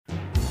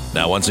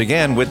Now, once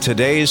again, with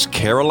today's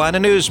Carolina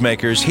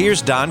Newsmakers,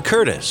 here's Don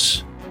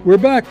Curtis. We're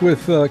back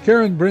with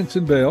Karen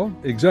Brinson Bell,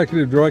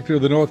 Executive Director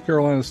of the North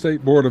Carolina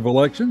State Board of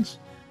Elections.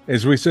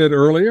 As we said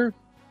earlier,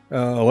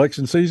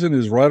 election season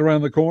is right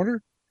around the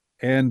corner,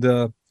 and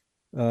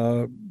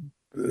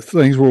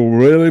things will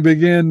really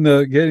begin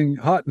getting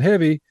hot and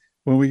heavy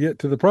when we get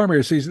to the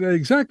primary season.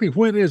 Exactly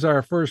when is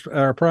our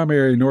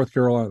primary in North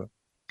Carolina?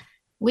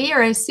 We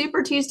are a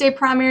Super Tuesday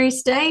primary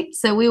state,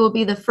 so we will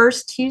be the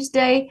first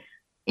Tuesday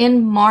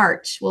in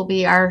March will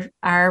be our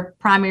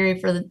primary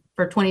for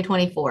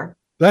 2024.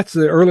 That's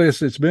the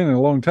earliest it's been in a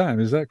long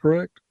time. Is that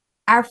correct?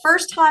 Our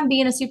first time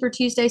being a Super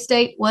Tuesday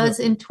state was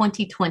in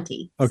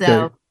 2020. Okay.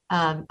 So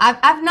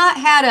I've not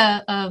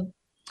had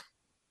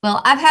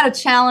I've had a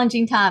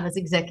challenging time as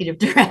executive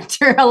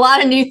director. A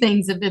lot of new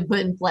things have been put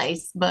in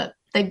place, but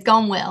they've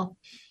gone well.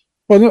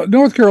 Well,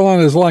 North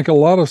Carolina is like a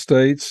lot of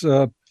states.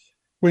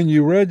 When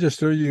you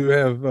register, you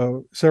have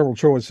several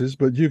choices,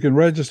 but you can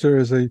register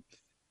as a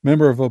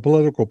member of a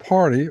political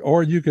party,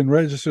 or you can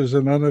register as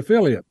an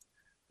unaffiliate.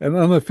 And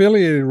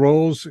unaffiliated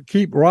roles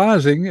keep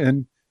rising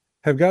and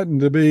have gotten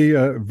to be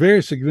a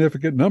very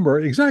significant number.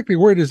 Exactly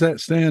where does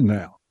that stand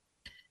now?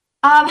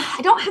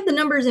 I don't have the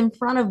numbers in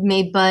front of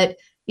me, but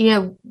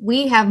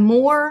we have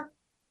more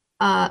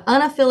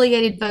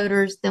unaffiliated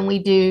voters than we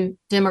do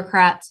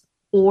Democrats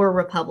or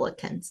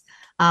Republicans,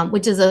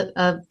 which is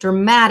a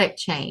dramatic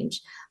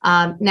change.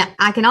 Now,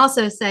 I can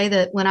also say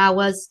that when I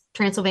was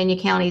Transylvania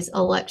County's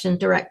election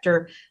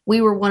director, we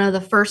were one of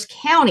the first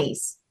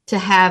counties to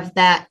have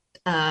that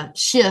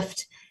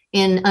shift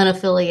in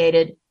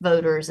unaffiliated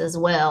voters as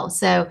well.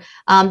 So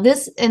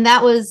that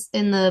was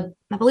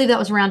I believe that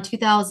was around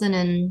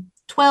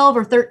 2012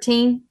 or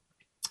 13.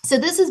 So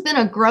this has been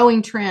a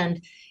growing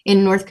trend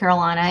in North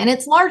Carolina, and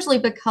it's largely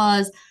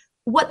because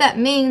what that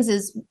means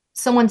is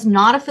someone's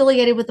not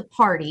affiliated with the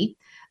party,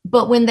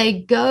 but when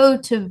they go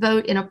to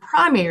vote in a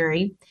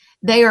primary,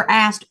 they are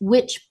asked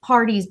which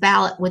party's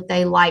ballot would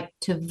they like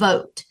to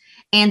vote.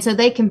 And so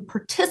they can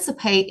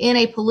participate in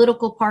a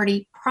political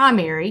party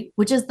primary,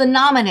 which is the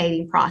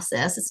nominating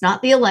process. It's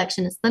not the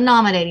election, it's the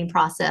nominating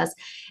process.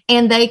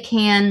 And they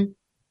can,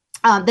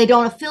 they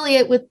don't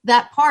affiliate with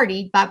that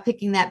party by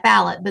picking that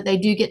ballot, but they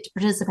do get to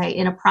participate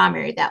in a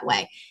primary that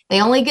way.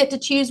 They only get to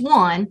choose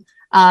one.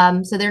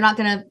 So they're not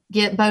going to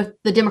get both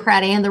the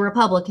Democrat and the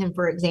Republican,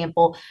 for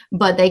example,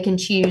 but they can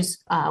choose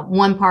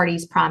one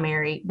party's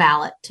primary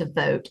ballot to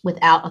vote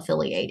without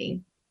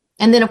affiliating.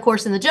 And then, of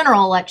course, in the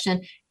general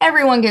election,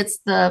 everyone gets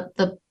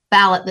the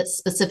ballot that's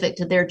specific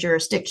to their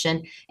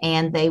jurisdiction,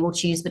 and they will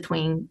choose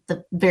between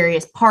the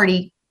various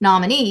party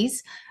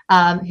nominees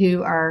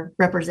who are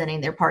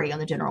representing their party on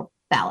the general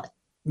ballot.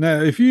 Now,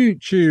 if you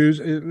choose,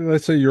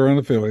 let's say you're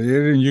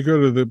unaffiliated and you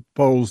go to the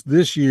polls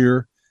this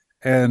year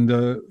and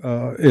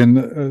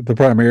in the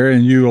primary,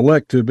 and you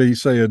elect to be,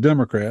 say, a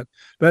Democrat,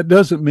 that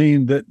doesn't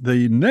mean that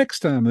the next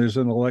time there's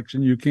an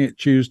election, you can't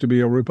choose to be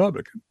a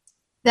Republican.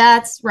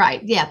 That's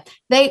right. Yeah.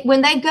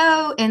 When they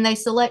go and they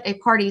select a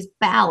party's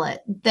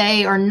ballot,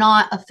 they are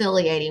not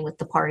affiliating with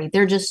the party.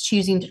 They're just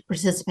choosing to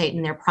participate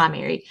in their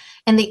primary.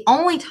 And the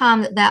only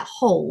time that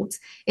holds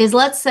is,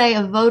 let's say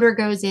a voter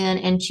goes in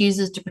and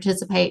chooses to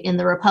participate in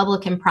the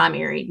Republican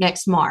primary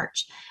next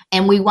March,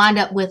 and we wind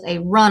up with a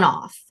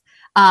runoff.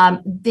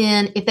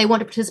 Then if they want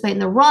to participate in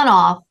the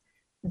runoff,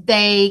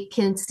 they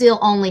can still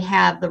only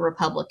have the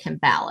Republican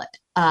ballot.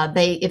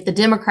 If the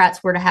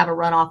Democrats were to have a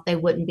runoff, they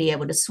wouldn't be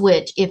able to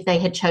switch if they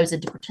had chosen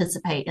to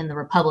participate in the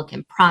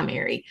Republican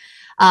primary.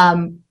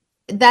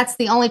 That's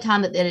the only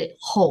time that it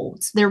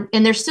holds.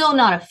 They're still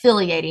not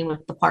affiliating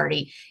with the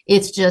party.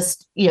 It's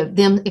just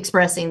them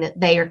expressing that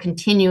they are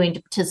continuing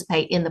to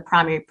participate in the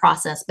primary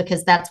process,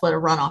 because that's what a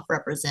runoff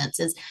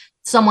represents, is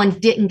someone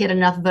didn't get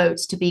enough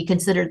votes to be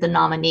considered the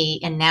nominee,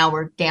 and now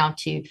we're down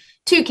to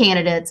two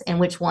candidates, and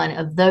which one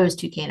of those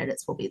two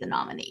candidates will be the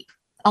nominee.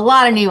 A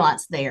lot of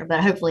nuance there,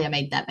 but hopefully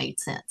that made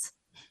sense.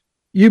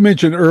 You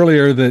mentioned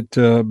earlier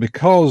that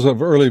because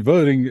of early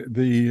voting,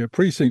 the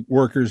precinct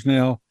workers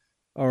now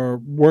are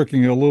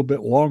working a little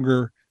bit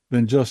longer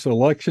than just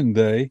election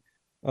day.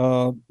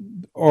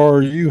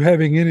 Are you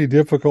having any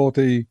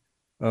difficulty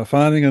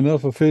finding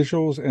enough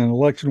officials and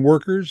election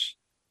workers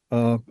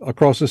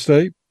across the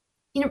state?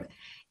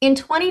 In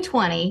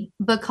 2020,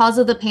 because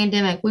of the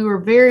pandemic, we were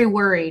very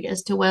worried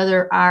as to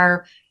whether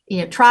our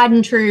tried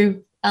and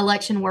true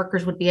election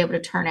workers would be able to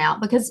turn out,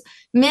 because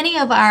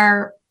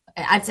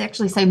I'd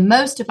actually say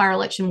most of our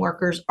election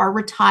workers are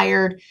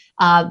retired.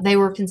 They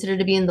were considered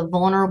to be in the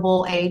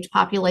vulnerable age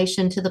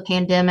population to the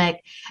pandemic.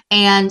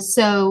 And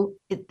so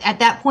at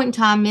that point in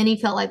time, many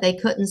felt like they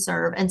couldn't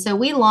serve. And so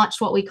we launched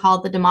what we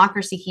called the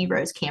Democracy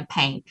Heroes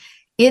campaign.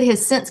 It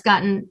has since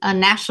gotten a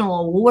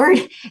national award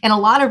and a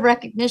lot of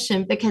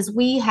recognition, because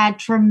we had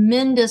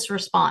tremendous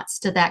response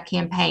to that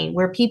campaign,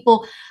 where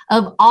people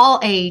of all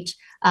age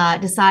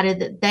decided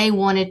that they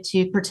wanted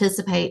to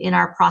participate in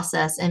our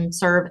process and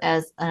serve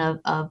as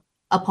a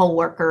poll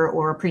worker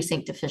or a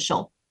precinct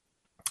official.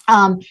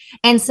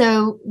 And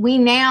so we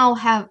now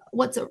have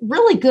what's a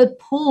really good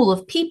pool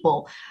of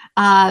people.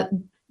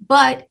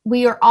 but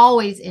we are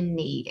always in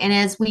need. And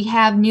as we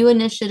have new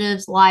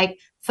initiatives like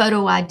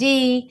photo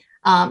ID,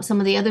 some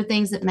of the other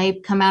things that may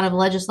come out of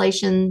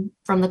legislation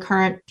from the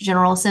current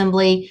General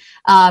Assembly,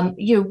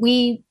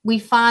 we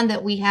find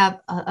that we have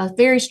a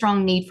very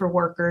strong need for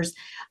workers.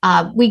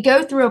 We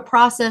go through a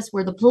process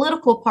where the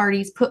political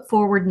parties put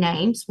forward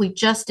names. We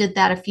just did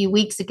that a few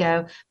weeks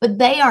ago, but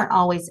they aren't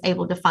always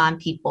able to find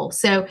people.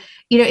 So,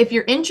 if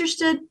you're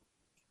interested,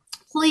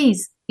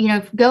 please,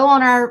 go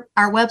on our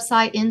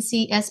website,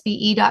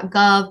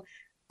 ncsbe.gov,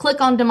 click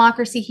on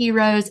Democracy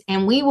Heroes,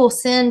 and we will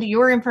send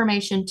your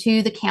information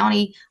to the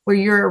county where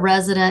you're a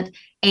resident.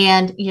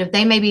 And,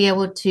 they may be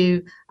able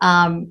to,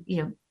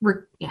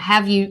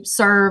 have you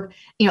serve.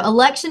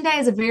 Election day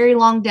is a very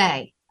long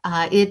day.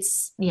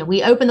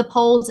 We open the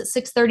polls at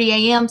 6:30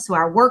 a.m. So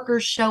our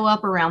workers show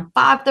up around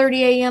 5:30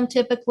 a.m.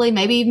 typically,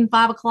 maybe even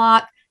 5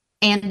 o'clock.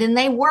 And then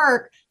they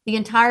work the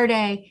entire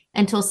day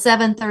until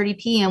 7:30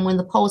 p.m. when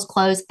the polls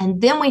close. And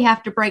then we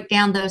have to break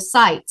down those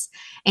sites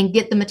and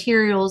get the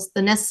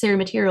necessary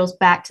materials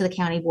back to the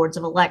county boards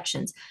of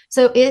elections.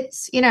 So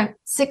it's,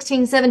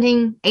 16,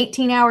 17,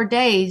 18-hour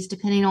days,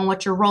 depending on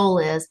what your role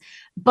is.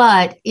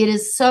 But it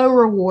is so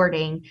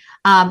rewarding.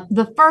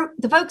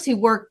 The folks who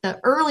work the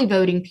early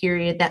voting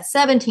period, that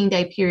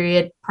 17-day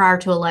period prior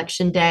to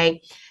election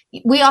day,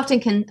 we often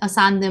can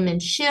assign them in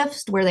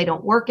shifts where they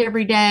don't work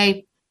every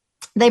day.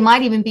 They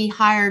might even be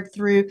hired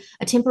through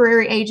a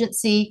temporary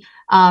agency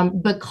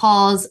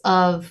because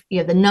of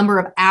the number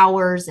of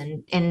hours,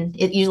 and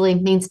it usually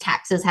means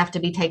taxes have to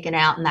be taken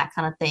out and that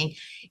kind of thing.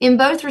 In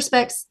both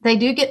respects, they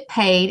do get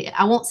paid.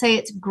 I won't say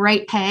it's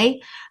great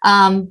pay,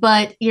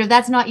 but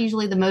that's not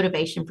usually the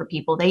motivation for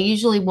people. They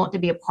usually want to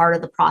be a part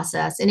of the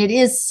process, and it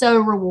is so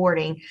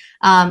rewarding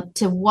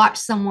to watch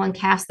someone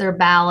cast their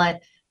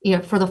ballot,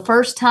 for the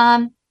first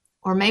time,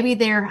 or maybe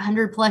they're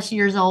 100 plus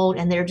years old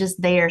and they're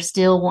just there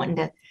still wanting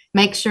to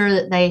make sure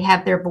that they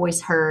have their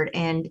voice heard.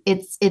 And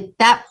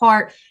that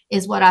part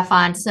is what I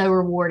find so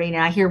rewarding.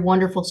 And I hear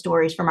wonderful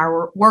stories from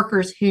our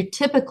workers who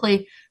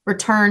typically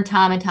return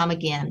time and time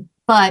again.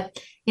 But,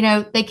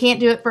 they can't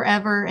do it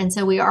forever. And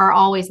so we are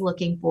always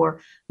looking for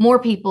more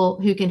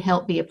people who can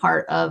help be a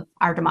part of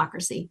our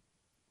democracy.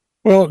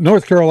 Well,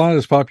 North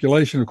Carolina's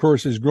population, of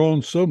course, has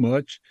grown so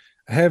much.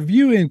 Have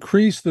you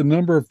increased the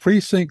number of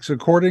precincts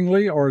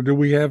accordingly, or do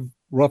we have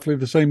roughly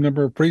the same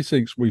number of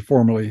precincts we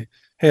formerly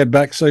had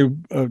back, say,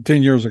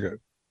 10 years ago?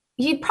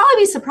 You'd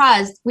probably be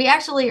surprised. We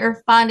actually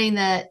are finding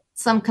that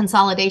some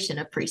consolidation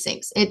of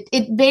precincts.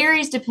 It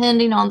varies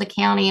depending on the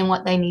county and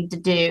what they need to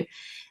do.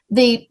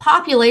 The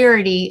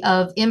popularity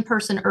of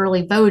in-person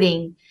early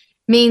voting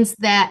means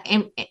that,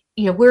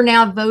 we're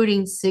now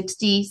voting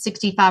 60,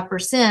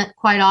 65%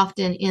 quite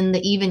often in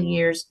the even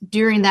years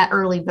during that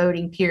early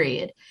voting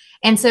period.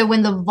 And so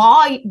when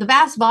the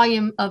vast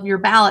volume of your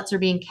ballots are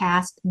being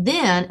cast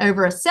then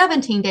over a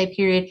 17-day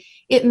period,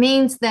 it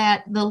means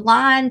that the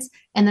lines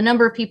and the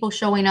number of people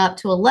showing up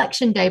to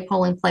election day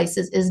polling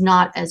places is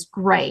not as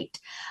great.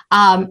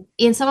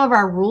 In some of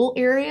our rural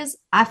areas,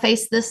 I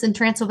face this in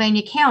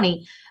Transylvania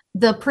County,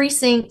 the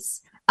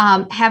precincts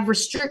have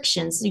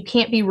restrictions. You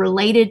can't be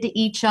related to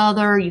each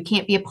other. You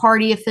can't be a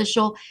party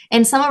official.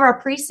 And some of our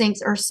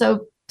precincts are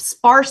so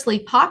sparsely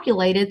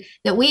populated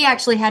that we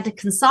actually had to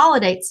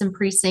consolidate some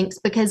precincts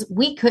because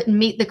we couldn't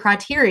meet the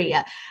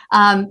criteria,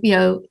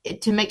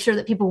 to make sure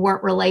that people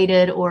weren't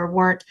related or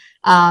weren't,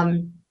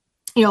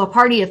 a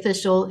party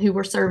official who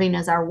were serving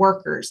as our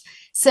workers.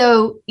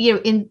 So,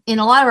 in a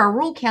lot of our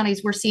rural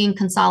counties, we're seeing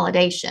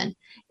consolidation.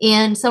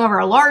 In some of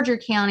our larger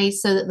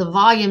counties, so that the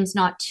volume's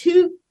not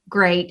too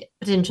great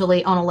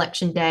potentially on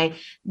election day,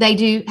 they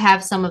do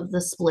have some of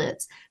the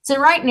splits. So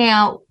right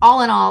now,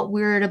 all in all,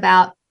 we're at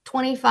about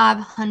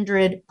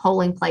 2,500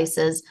 polling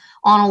places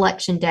on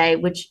election day,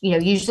 which,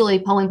 usually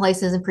polling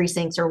places and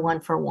precincts are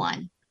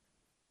 1-for-1.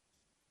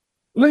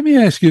 Let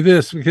me ask you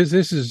this, because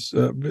this is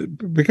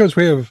because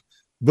we have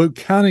vote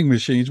counting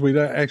machines. We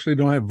actually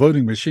don't have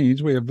voting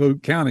machines. We have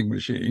vote counting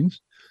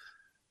machines.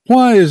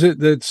 Why is it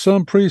that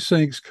some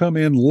precincts come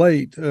in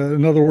late?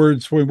 In other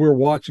words, when we're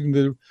watching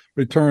the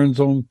returns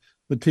on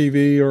the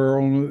TV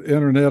or on the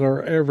internet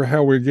or ever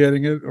how we're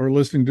getting it or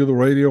listening to the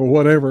radio or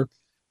whatever,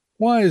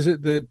 why is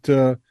it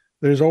that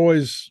there's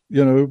always,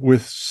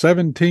 with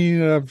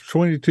 17 of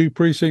 22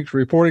 precincts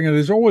reporting, and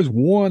there's always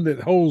one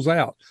that holds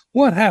out?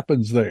 What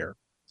happens there?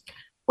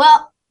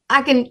 Well,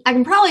 I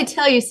can probably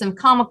tell you some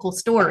comical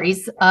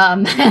stories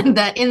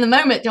that in the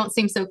moment don't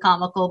seem so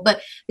comical, but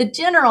the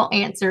general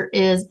answer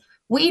is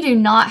we do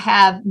not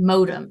have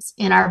modems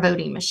in our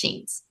voting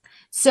machines.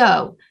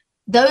 So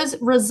those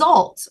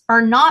results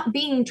are not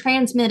being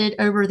transmitted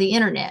over the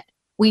internet.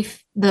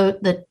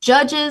 The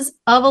judges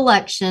of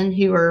election,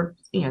 who are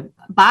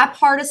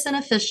bipartisan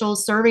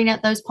officials serving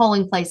at those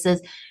polling places,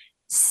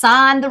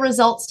 sign the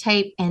results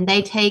tape, and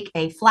they take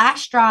a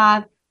flash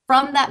drive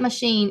from that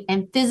machine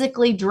and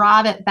physically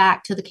drive it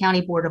back to the county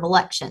board of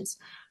elections.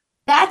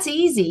 That's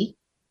easy,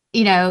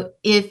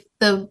 if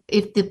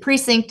the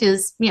precinct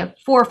is 4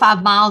 or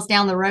 5 miles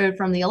down the road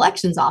from the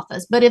elections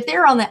office. But if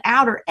they're on the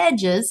outer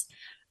edges,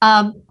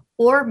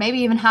 or maybe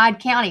even Hyde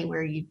County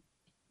where you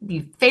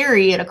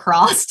ferry it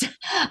across,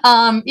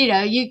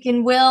 you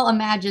can well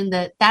imagine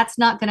that that's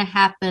not going to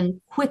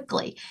happen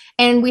quickly.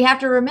 And we have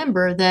to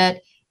remember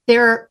that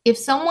if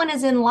someone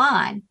is in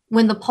line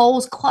when the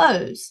polls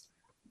close,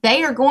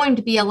 they are going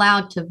to be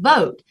allowed to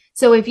vote.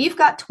 So if you've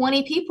got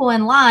 20 people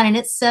in line and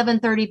it's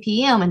 7:30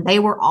 p.m. and they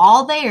were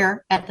all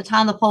there at the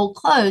time the poll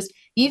closed,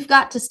 you've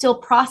got to still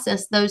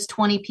process those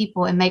 20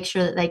 people and make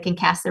sure that they can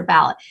cast their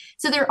ballot.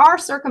 So there are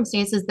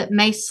circumstances that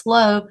may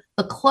slow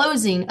the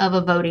closing of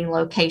a voting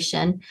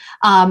location.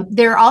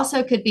 There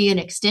also could be an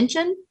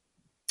extension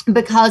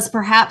because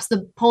perhaps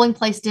the polling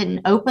place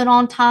didn't open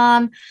on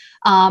time,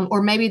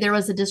 or maybe there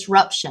was a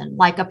disruption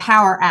like a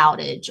power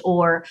outage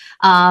or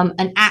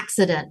an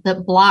accident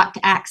that blocked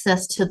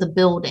access to the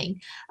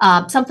building,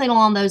 something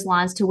along those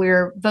lines to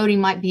where voting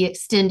might be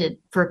extended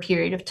for a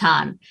period of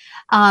time.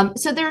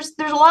 So there's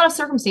a lot of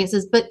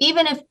circumstances, but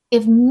even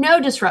if no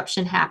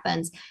disruption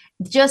happens,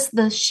 just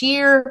the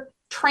sheer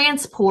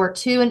transport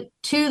to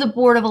the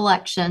Board of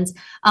Elections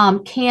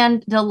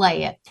can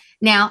delay it.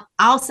 Now,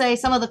 I'll say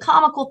some of the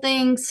comical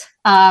things.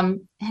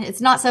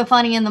 It's not so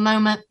funny in the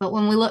moment, but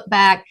when we look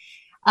back,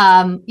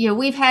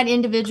 we've had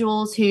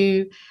individuals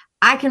who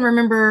I can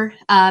remember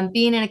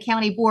being in a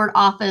county board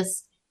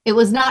office. It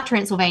was not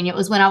Transylvania. It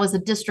was when I was a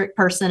district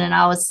person and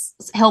I was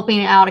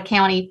helping out a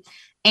county.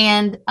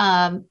 And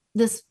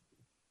this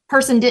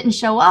person didn't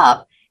show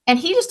up and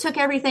he just took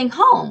everything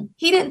home.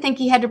 He didn't think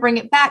he had to bring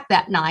it back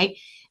that night.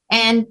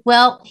 And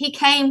well, he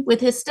came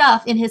with his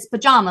stuff in his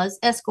pajamas,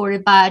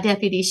 escorted by a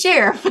deputy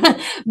sheriff,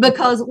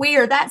 because we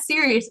are that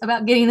serious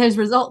about getting those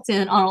results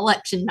in on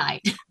election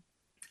night.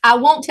 I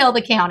won't tell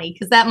the county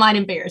because that might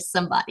embarrass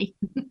somebody.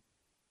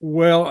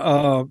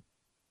 Well,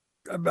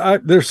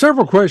 there's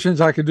several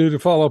questions I could do to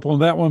follow up on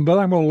that one, but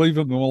I'm going to leave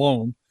them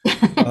alone.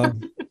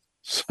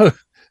 So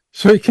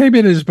he came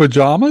in his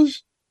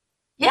pajamas?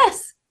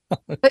 Yes,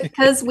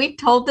 because we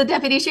told the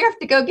deputy sheriff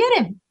to go get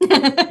him.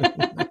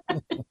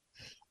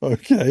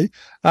 Okay.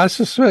 I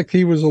suspect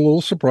he was a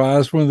little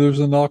surprised when there was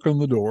a knock on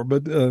the door,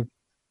 but a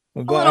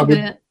little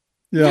bit.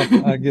 Yeah,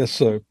 I guess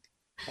so.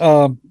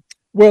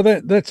 Well,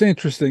 that's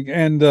interesting.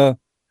 And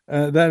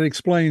that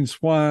explains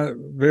why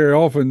very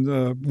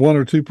often one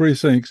or two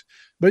precincts,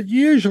 but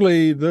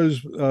usually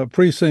those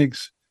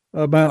precincts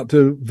amount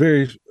to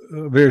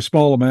very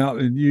small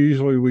amount. And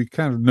usually we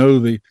kind of know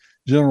the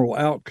general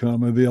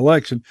outcome of the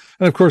election.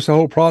 And of course, the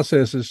whole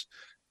process is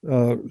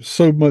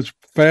so much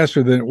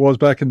faster than it was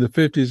back in the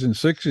 50s and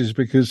 60s,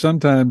 because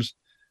sometimes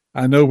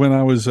I know when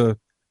I was in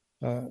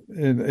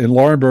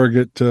Laurinburg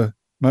at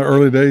my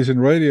early days in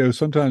radio,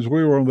 sometimes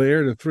we were on the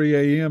air to 3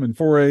 a.m. and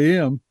 4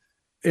 a.m.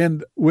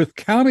 and with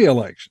county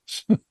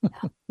elections.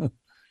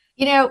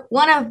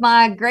 One of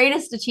my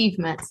greatest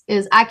achievements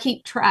is I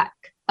keep track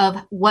of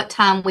what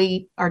time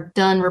we are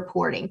done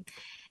reporting.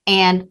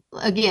 And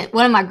again,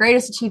 one of my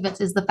greatest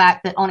achievements is the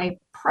fact that on a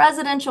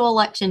presidential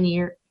election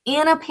year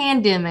in a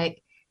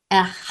pandemic,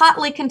 a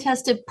hotly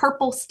contested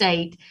purple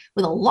state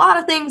with a lot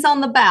of things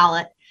on the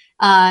ballot,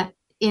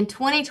 in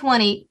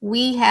 2020,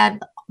 we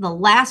had the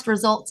last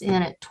results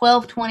in at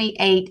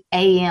 12:28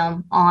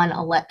 a.m. on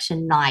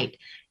election night.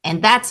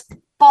 And that's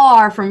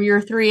far from your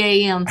 3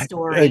 a.m.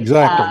 story.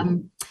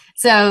 Exactly.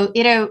 So,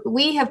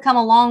 we have come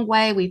a long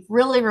way. We've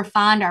really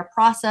refined our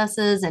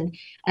processes and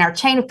our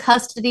chain of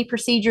custody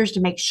procedures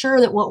to make sure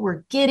that what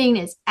we're getting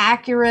is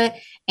accurate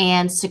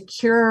and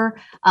secure.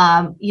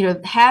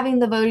 Having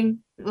the voting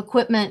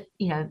equipment,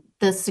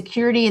 the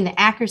security and the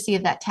accuracy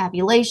of that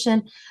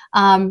tabulation,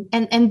 and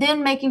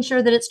then making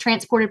sure that it's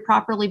transported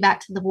properly back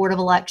to the Board of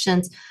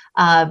Elections.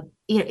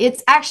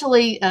 It's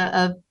actually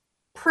a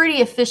pretty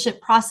efficient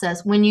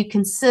process when you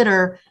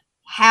consider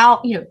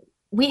how,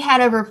 we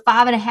had over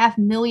 5.5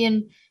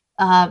 million,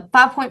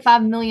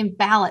 5.5 million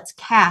ballots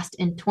cast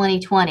in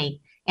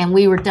 2020, and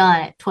we were done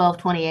at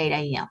 12:28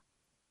 a.m.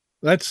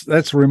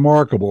 That's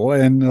remarkable.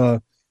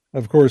 And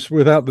of course,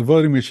 without the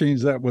voting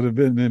machines, that would have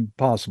been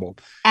impossible.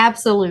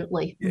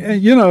 Absolutely.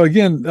 And,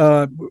 again,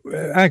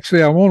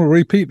 actually, I want to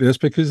repeat this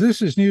because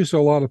this is news to a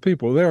lot of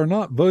people. There are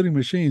not voting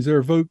machines. There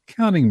are vote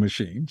counting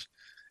machines.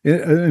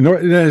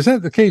 Is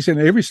that the case in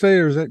every state,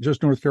 or is that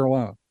just North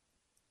Carolina?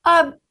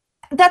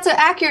 That's an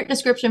accurate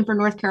description for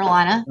North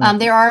Carolina.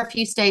 There are a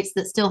few states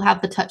that still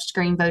have the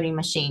touchscreen voting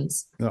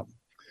machines. Yeah.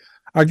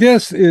 Our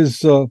guest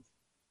is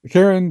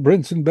Karen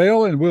Brinson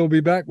Bale, and we'll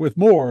be back with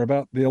more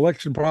about the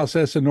election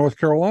process in North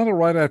Carolina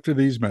right after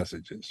these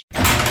messages.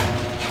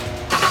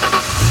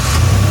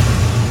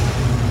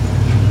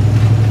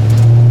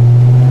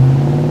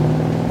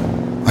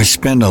 I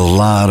spend a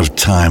lot of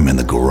time in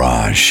the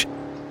garage,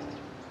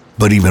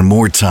 but even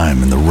more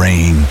time in the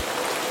rain,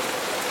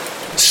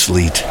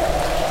 sleet,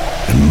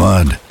 and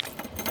mud.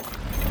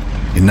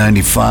 In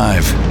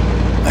 95,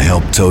 I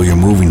helped tow your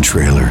moving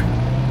trailer.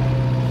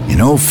 In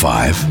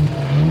 05,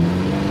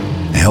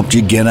 I helped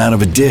you get out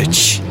of a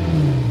ditch.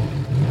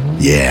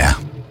 Yeah,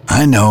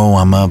 I know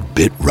I'm a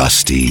bit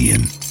rusty,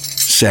 and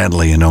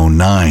sadly in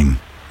 09,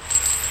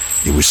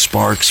 it was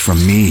sparks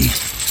from me,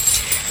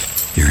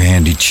 your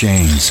handy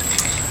chains,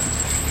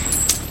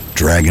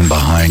 dragging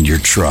behind your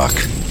truck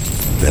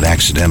that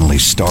accidentally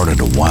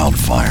started a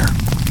wildfire.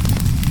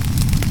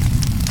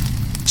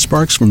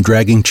 Sparks from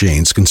dragging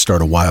chains can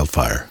start a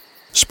wildfire.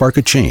 Spark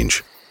a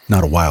change,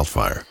 not a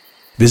wildfire.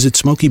 Visit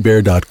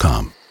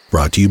SmokeyBear.com.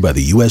 Brought to you by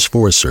the U.S.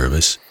 Forest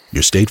Service,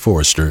 your state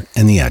forester,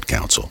 and the Ad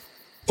Council.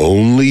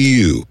 Only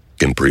you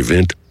can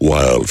prevent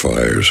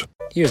wildfires.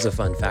 Here's a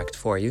fun fact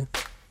for you.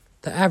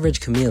 The average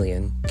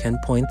chameleon can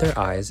point their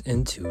eyes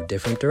in 2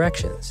 different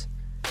directions.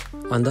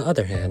 On the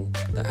other hand,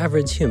 the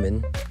average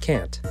human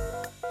can't.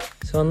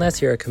 So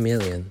unless you're a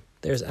chameleon,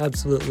 there's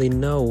absolutely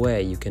no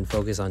way you can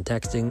focus on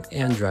texting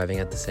and driving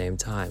at the same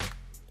time.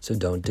 So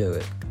don't do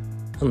it,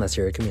 unless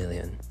you're a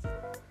chameleon.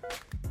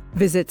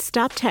 Visit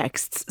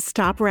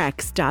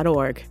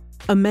StopTextsStopWrecks.org.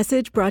 A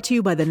message brought to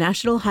you by the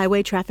National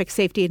Highway Traffic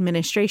Safety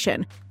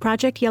Administration,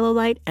 Project Yellow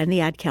Light, and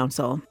the Ad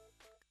Council.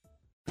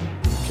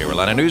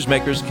 Carolina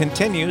Newsmakers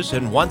continues,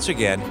 and once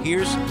again,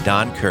 here's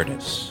Don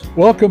Curtis.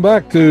 Welcome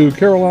back to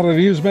Carolina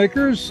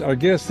Newsmakers. Our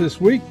guest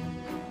this week,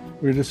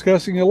 we're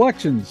discussing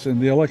elections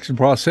and the election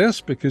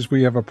process because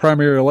we have a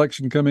primary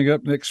election coming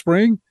up next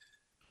spring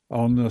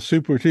on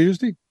Super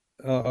Tuesday.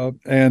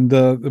 And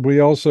we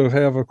also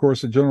have, of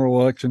course, a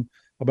general election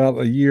about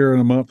a year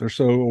and a month or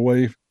so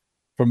away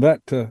from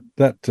that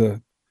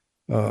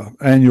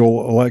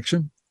annual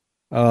election.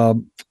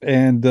 So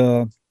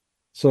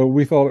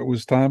we thought it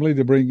was timely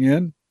to bring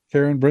in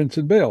Karen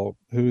Brinson Bell,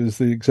 who is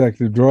the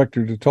executive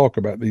director, to talk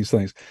about these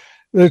things.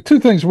 There are 2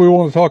 things we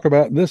want to talk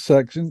about in this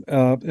section,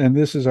 and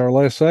this is our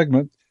last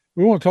segment.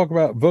 We want to talk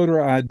about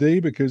voter ID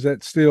because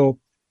that still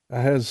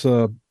has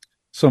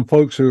some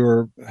folks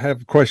who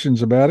have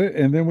questions about it.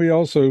 And then we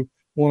also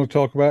want to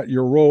talk about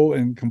your role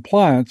in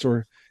compliance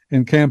or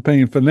in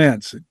campaign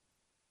finance,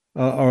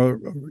 or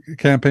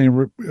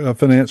campaign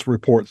finance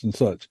reports and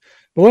such.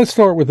 But let's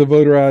start with the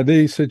voter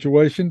ID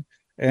situation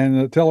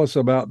and tell us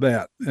about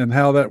that and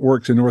how that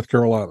works in North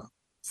Carolina.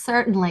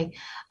 Certainly.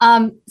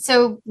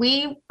 So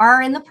we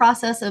are in the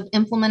process of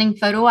implementing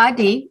photo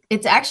ID.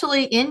 It's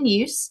actually in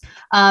use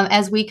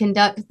as we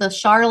conduct the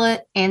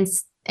Charlotte and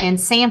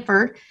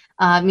Sanford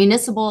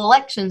municipal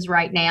elections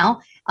right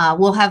now.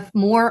 We'll have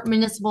more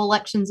municipal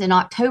elections in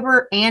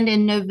October and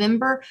in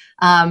November.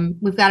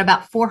 We've got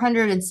about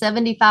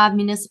 475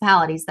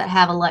 municipalities that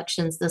have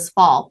elections this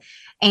fall.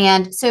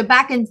 And so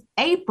back in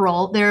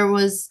April, there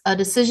was a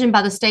decision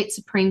by the state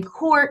Supreme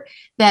Court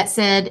that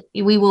said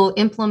we will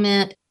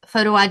implement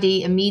photo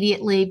ID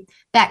immediately.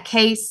 That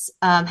case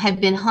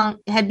had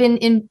been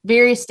in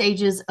various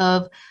stages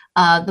of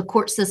the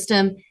court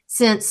system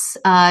since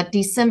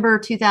December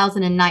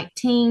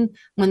 2019,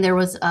 when there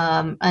was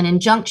an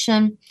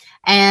injunction.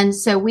 And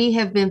so we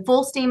have been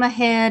full steam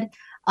ahead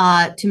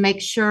to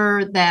make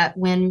sure that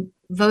when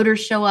voters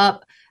show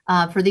up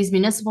for these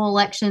municipal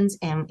elections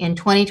and in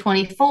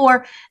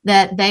 2024,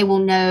 that they will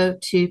know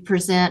to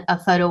present a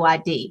photo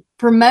ID.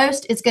 For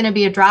most, it's going to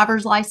be a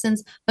driver's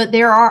license, but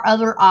there are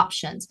other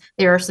options.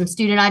 There are some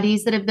student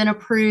IDs that have been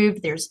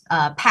approved. There's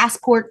a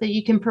passport that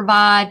you can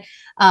provide,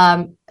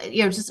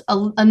 just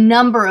a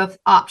number of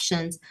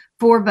options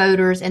for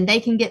voters, and they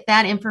can get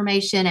that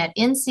information at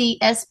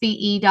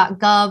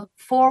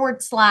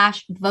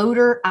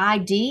ncsbe.gov/voter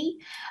ID.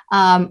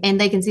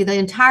 And they can see the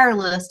entire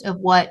list of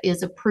what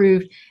is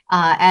approved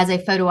as a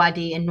photo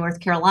ID in North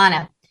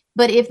Carolina.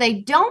 But if they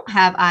don't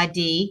have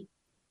ID,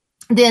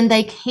 then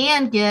they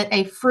can get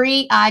a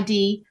free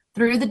ID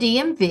through the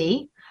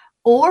DMV,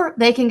 or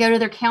they can go to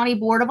their county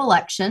board of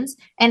elections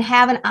and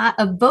have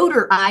a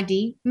voter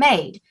ID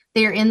made.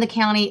 They're in the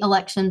county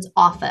elections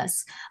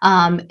office,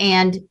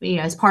 and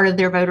as part of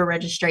their voter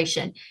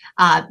registration.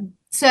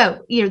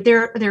 So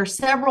there are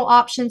several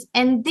options,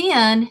 and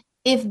then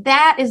if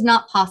that is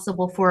not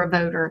possible for a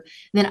voter,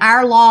 then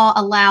our law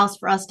allows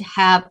for us to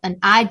have an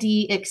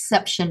ID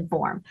exception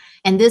form.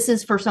 And this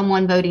is for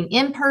someone voting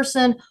in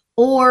person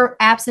or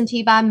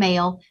absentee by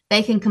mail.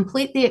 They can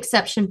complete the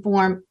exception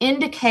form,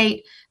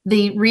 indicate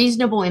the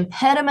reasonable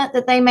impediment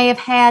that they may have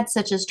had,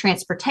 such as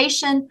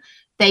transportation.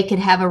 They could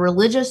have a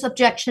religious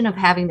objection of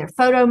having their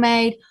photo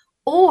made,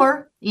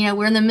 or,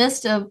 we're in the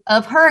midst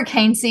of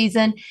hurricane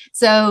season.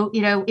 So,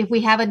 if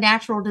we have a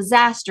natural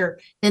disaster,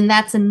 then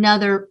that's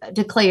another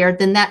declared,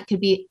 then that could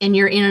be, and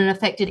you're in an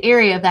affected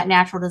area of that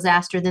natural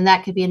disaster, then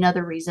that could be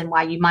another reason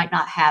why you might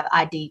not have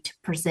ID to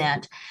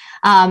present.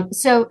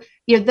 So,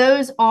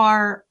 those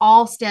are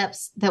all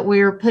steps that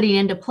we're putting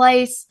into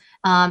place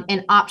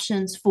and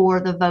options for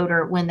the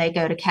voter when they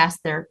go to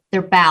cast their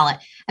ballot.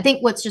 I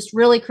think what's just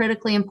really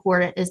critically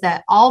important is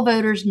that all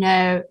voters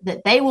know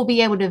that they will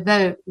be able to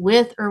vote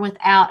with or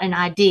without an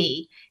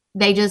ID.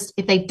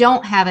 If they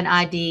don't have an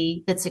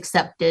ID that's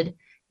accepted,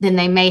 then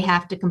they may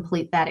have to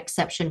complete that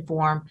exception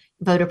form,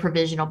 vote a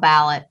provisional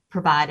ballot,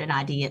 provide an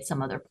ID at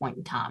some other point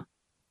in time.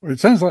 It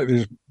sounds like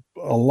there's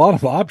a lot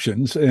of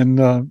options, and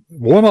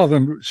one of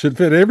them should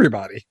fit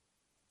everybody.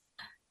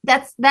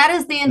 That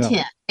is the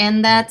intent,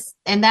 and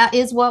that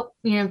is what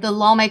the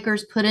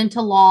lawmakers put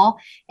into law.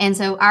 And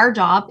so our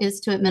job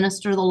is to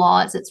administer the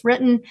law as it's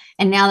written.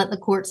 And now that the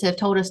courts have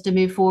told us to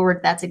move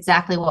forward, that's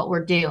exactly what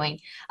we're doing.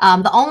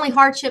 The only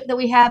hardship that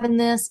we have in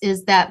this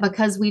is that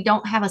because we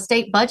don't have a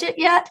state budget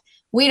yet,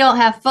 we don't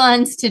have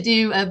funds to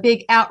do a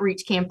big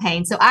outreach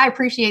campaign. So I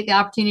appreciate the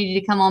opportunity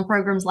to come on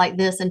programs like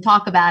this and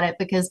talk about it,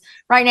 because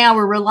right now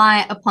we're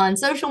reliant upon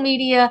social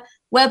media,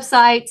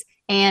 websites,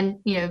 and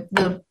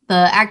the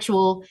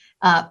actual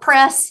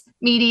press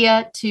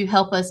media to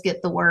help us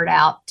get the word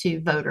out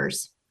to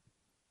voters.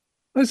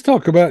 Let's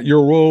talk about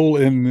your role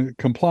in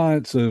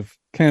compliance of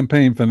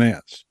campaign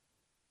finance.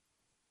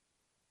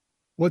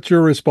 What's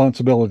your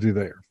responsibility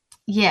there?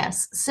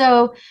 Yes.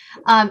 So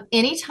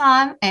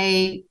anytime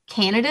a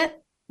candidate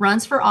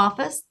runs for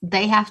office,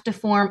 they have to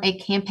form a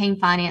campaign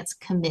finance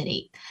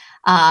committee.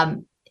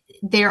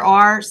 There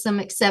are some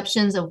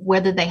exceptions of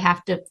whether they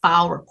have to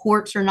file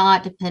reports or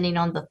not, depending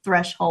on the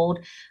threshold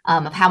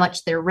of how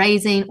much they're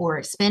raising or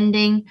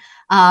expending.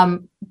 But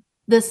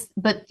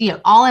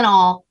all in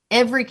all,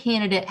 every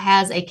candidate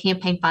has a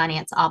campaign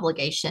finance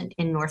obligation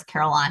in North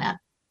Carolina.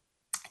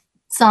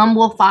 Some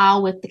will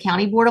file with the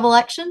County Board of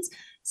Elections.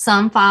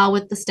 Some file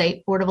with the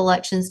State Board of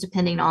Elections,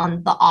 depending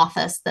on the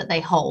office that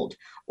they hold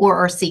or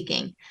are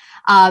seeking.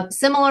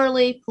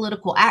 Similarly,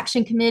 political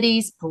action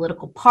committees,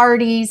 political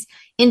parties,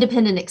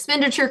 independent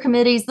expenditure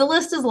committees, the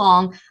list is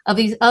long of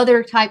these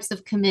other types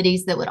of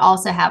committees that would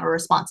also have a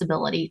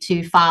responsibility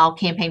to file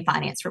campaign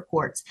finance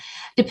reports.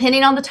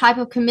 Depending on the type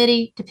of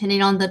committee,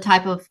 depending on the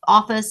type of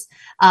office,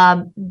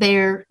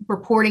 their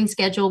reporting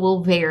schedule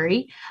will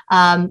vary,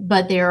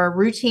 but there are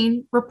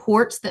routine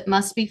reports that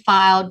must be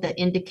filed that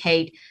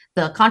indicate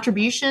the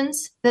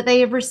contributions that they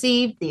have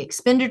received, the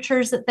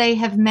expenditures that they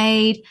have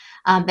made.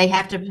 They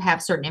have to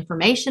have certain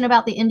information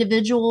about the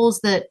individuals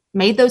that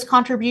made those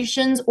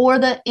contributions or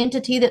the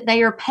entity that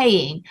they are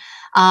paying.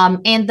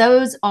 And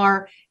those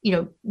are,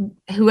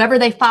 whoever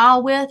they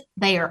file with,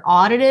 they are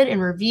audited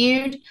and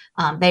reviewed.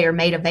 They are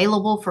made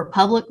available for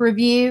public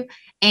review.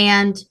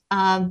 And,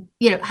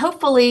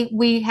 hopefully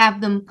we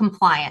have them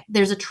compliant.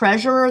 There's a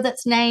treasurer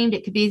that's named.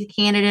 It could be the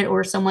candidate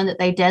or someone that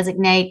they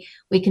designate.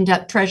 We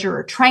conduct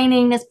treasurer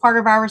training as part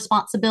of our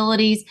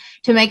responsibilities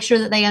to make sure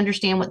that they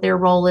understand what their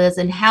role is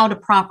and how to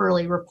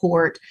properly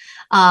report.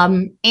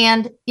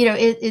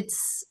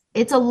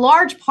 It's a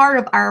large part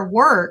of our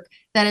work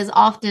that is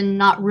often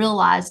not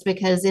realized,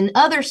 because in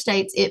other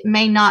states, it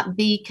may not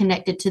be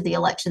connected to the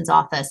elections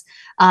office.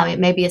 It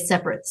may be a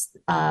separate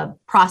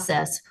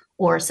process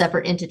or a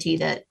separate entity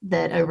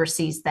that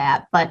oversees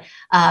that. But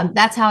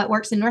that's how it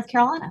works in North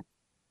Carolina.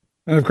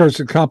 And of course,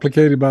 it's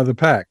complicated by the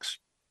PACs.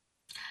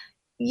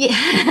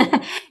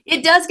 Yeah,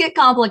 it does get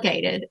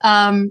complicated.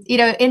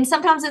 And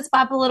sometimes it's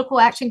by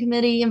political action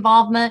committee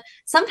involvement.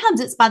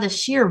 Sometimes it's by the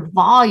sheer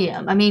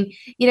volume. I mean,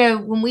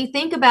 when we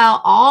think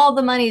about all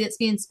the money that's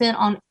being spent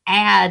on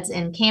ads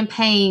and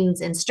campaigns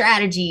and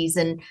strategies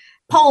and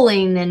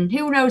polling and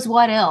who knows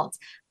what else,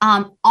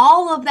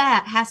 all of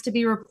that has to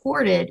be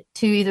reported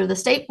to either the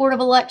State Board of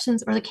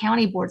Elections or the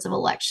county boards of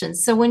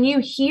elections. So when you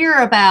hear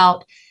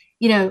about,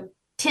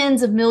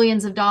 tens of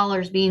millions of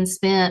dollars being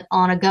spent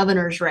on a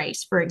governor's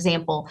race, for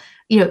example,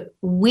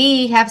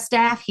 we have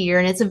staff here,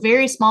 and it's a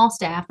very small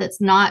staff that's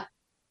not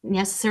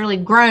necessarily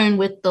grown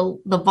with the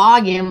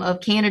volume of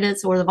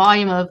candidates or the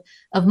volume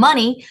of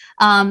money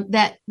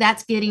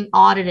that's getting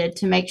audited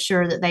to make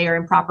sure that they are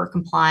in proper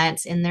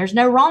compliance and there's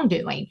no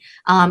wrongdoing.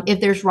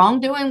 If there's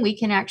wrongdoing, we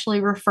can actually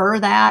refer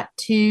that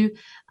to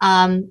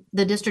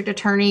the district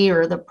attorney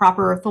or the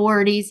proper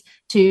authorities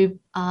to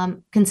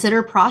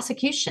consider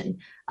prosecution,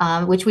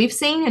 which we've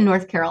seen in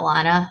North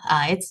Carolina.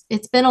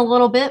 It's been a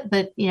little bit,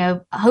 but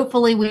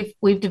hopefully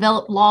we've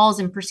developed laws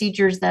and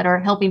procedures that are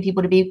helping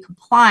people to be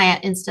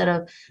compliant instead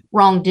of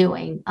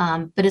wrongdoing.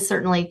 But it's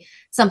certainly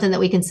something that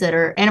we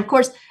consider. And of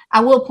course, I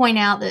will point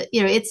out that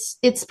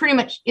it's pretty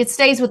much, it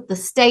stays with the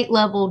state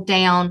level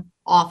down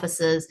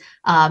offices.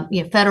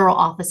 Federal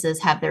offices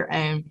have their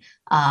own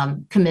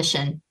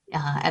commission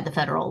at the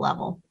federal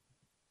level.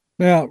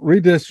 Now,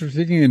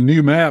 redistricting and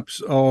new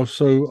maps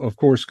also, of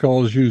course,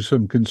 cause you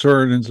some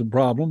concern and some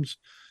problems.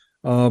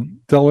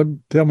 Tell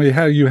me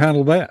how you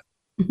handle that.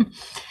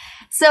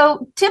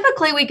 So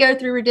typically we go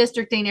through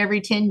redistricting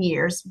every 10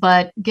 years,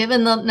 but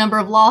given the number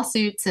of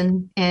lawsuits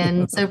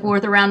and so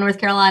forth around North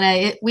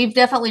Carolina, we've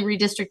definitely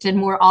redistricted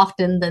more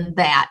often than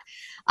that.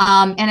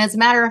 And as a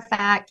matter of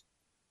fact,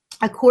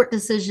 a court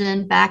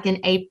decision back in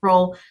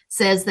April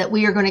says that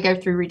we are going to go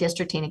through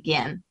redistricting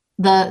again.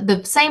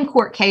 The same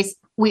court case,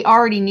 we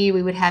already knew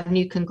we would have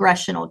new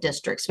congressional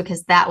districts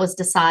because that was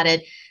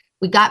decided.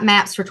 We got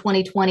maps for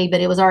 2020,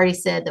 but it was already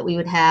said that we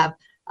would have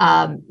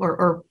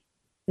or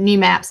new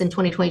maps in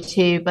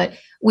 2022, but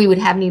we would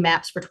have new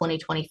maps for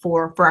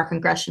 2024 for our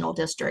congressional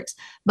districts.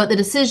 But the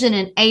decision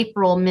in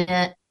April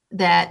meant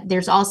that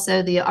there's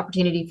also the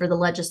opportunity for the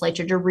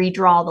legislature to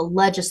redraw the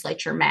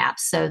legislature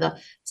maps. So the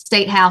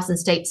state house and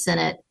state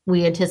senate,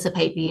 we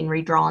anticipate being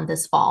redrawn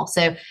this fall.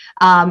 So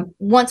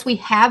once we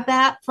have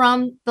that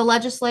from the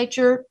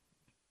legislature,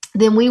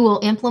 then we will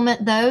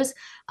implement those.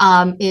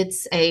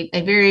 It's a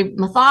very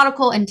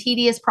methodical and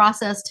tedious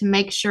process to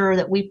make sure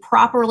that we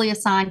properly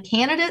assign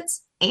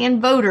candidates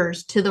and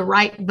voters to the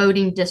right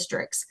voting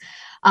districts,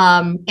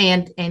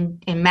 and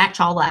match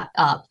all that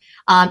up.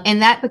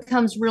 And that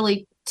becomes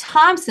really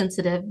time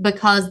sensitive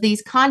because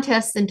these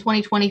contests in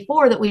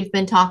 2024 that we've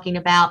been talking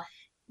about,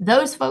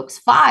 those folks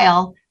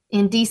file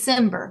in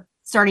December,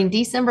 starting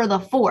December the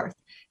 4th.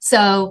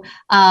 So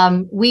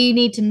we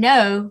need to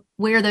know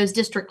where those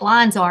district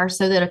lines are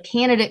so that a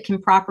candidate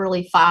can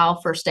properly file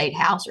for State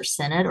House or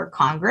Senate or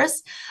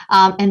Congress.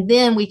 And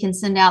then we can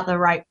send out the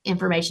right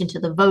information to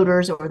the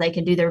voters, or they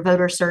can do their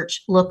voter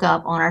search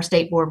lookup on our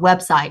state board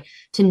website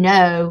to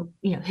know,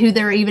 who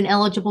they're even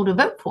eligible to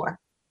vote for.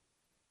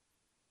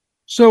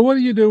 So what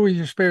do you do with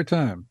your spare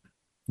time?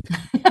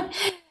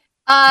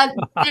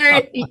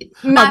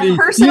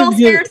 Personal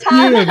spare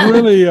time. You have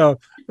really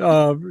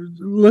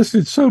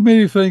listed so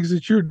many things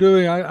that you're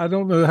doing. I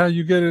don't know how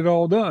you get it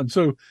all done.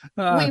 So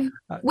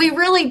we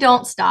really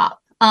don't stop.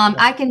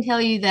 I can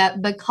tell you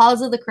that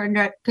because of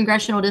the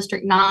Congressional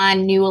District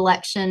 9 new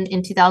election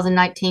in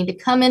 2019, to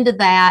come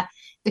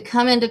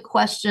into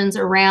questions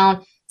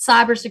around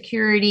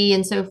cybersecurity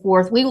and so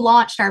forth, we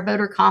launched our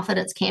voter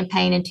confidence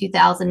campaign in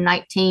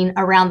 2019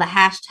 around the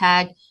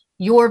hashtag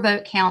Your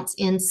Vote Counts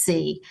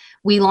NC.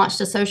 We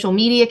launched a social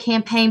media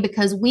campaign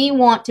because we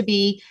want to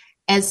be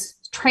as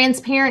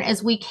transparent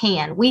as we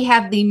can. We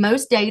have the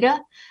most data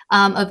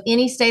of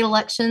any state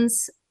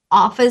elections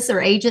office or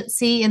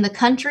agency in the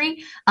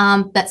country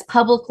that's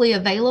publicly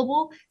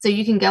available. So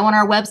you can go on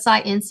our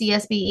website,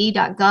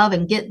 ncsbe.gov,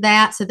 and get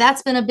that. So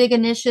that's been a big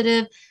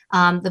initiative,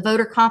 the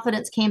voter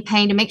confidence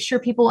campaign, to make sure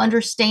people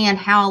understand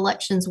how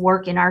elections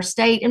work in our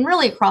state and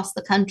really across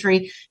the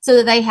country so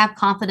that they have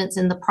confidence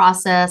in the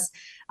process.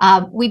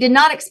 We did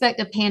not expect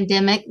a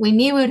pandemic. We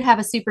knew we would have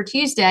a Super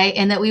Tuesday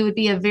and that we would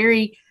be a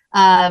very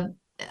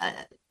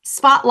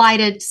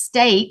spotlighted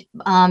state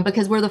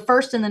because we're the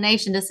first in the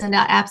nation to send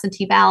out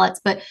absentee ballots.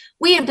 But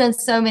we have done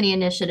so many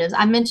initiatives.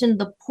 I mentioned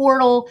the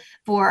portal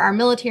for our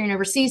military and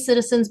overseas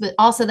citizens, but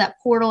also that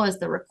portal as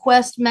the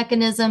request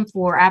mechanism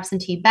for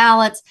absentee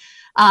ballots.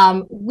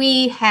 We're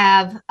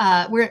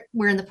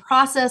in the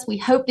process. We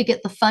hope to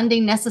get the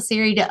funding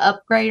necessary to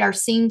upgrade our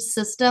SEAMS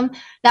system.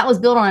 That was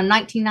built on a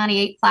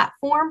 1998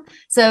 platform.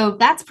 So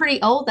that's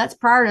pretty old. That's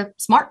prior to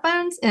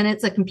smartphones, and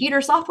it's a computer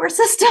software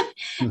system.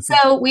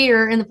 So we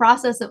are in the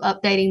process of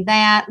updating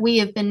that. We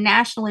have been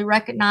nationally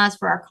recognized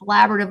for our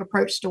collaborative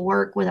approach to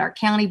work with our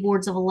county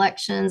boards of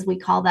elections. We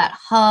call that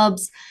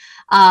hubs.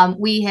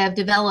 We have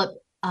developed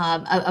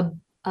a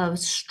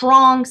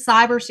strong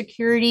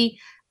cybersecurity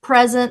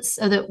presence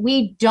so that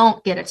we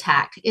don't get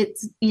attacked.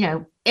 It's,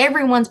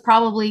 everyone's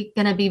probably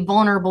going to be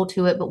vulnerable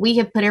to it, but we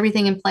have put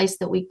everything in place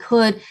that we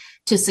could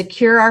to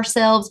secure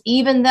ourselves,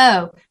 even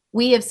though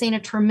we have seen a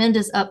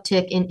tremendous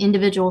uptick in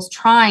individuals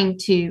trying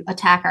to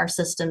attack our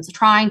systems,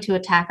 trying to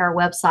attack our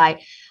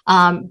website,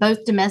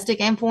 both domestic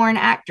and foreign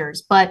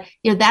actors. But,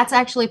 that's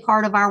actually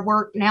part of our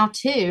work now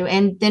too.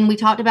 And then we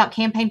talked about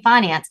campaign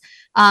finance.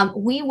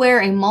 We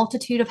wear a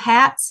multitude of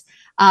hats.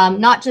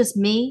 Not just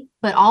me,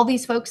 but all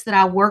these folks that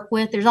I work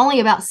with. There's only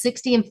about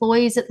 60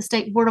 employees at the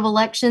State Board of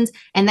Elections,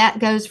 and that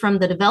goes from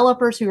the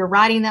developers who are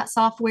writing that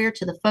software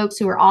to the folks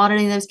who are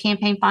auditing those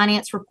campaign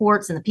finance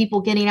reports and the people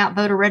getting out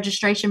voter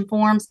registration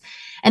forms.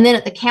 And then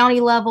at the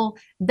county level,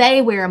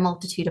 they wear a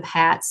multitude of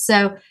hats.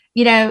 So,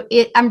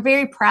 I'm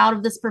very proud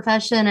of this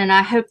profession, and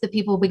I hope that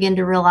people begin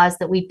to realize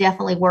that we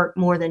definitely work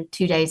more than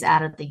 2 days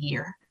out of the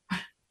year.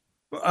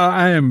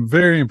 I am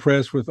very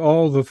impressed with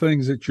all the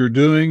things that you're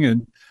doing,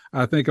 and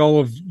I think all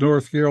of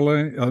North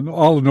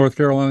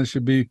Carolina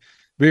should be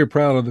very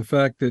proud of the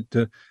fact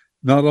that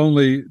not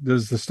only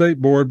does the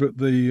state board, but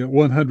the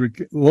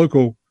 100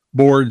 local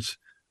boards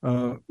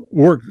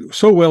work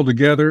so well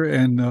together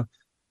and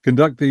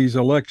conduct these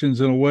elections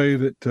in a way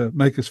that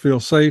make us feel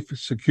safe,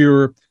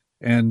 secure,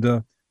 and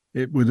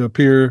it would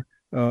appear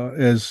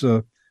as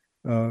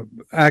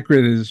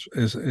accurate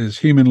as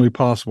humanly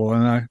possible.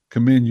 And I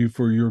commend you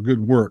for your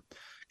good work.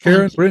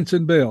 Karen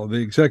Brinson Bell,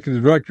 the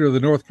Executive Director of the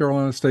North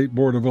Carolina State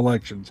Board of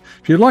Elections.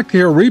 If you'd like to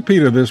hear a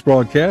repeat of this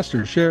broadcast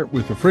or share it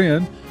with a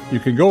friend, you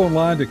can go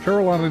online to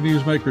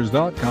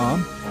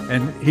carolinanewsmakers.com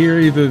and hear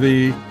either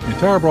the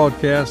entire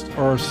broadcast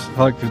or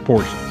selected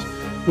portions.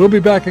 We'll be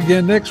back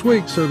again next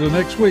week. So till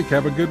next week,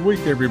 have a good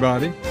week,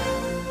 everybody.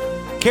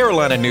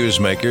 Carolina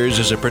Newsmakers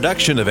is a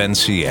production of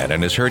NCN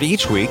and is heard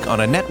each week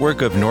on a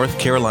network of North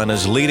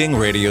Carolina's leading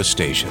radio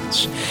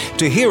stations.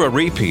 To hear a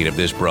repeat of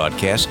this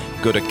broadcast,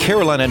 go to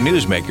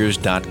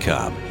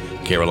carolinanewsmakers.com.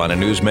 Carolina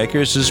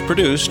Newsmakers is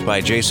produced by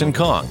Jason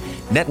Kong.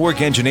 Network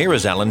engineer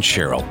is Alan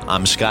Sherrill.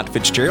 I'm Scott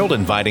Fitzgerald,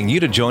 inviting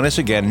you to join us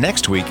again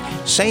next week,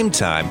 same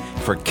time,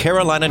 for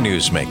Carolina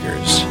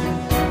Newsmakers.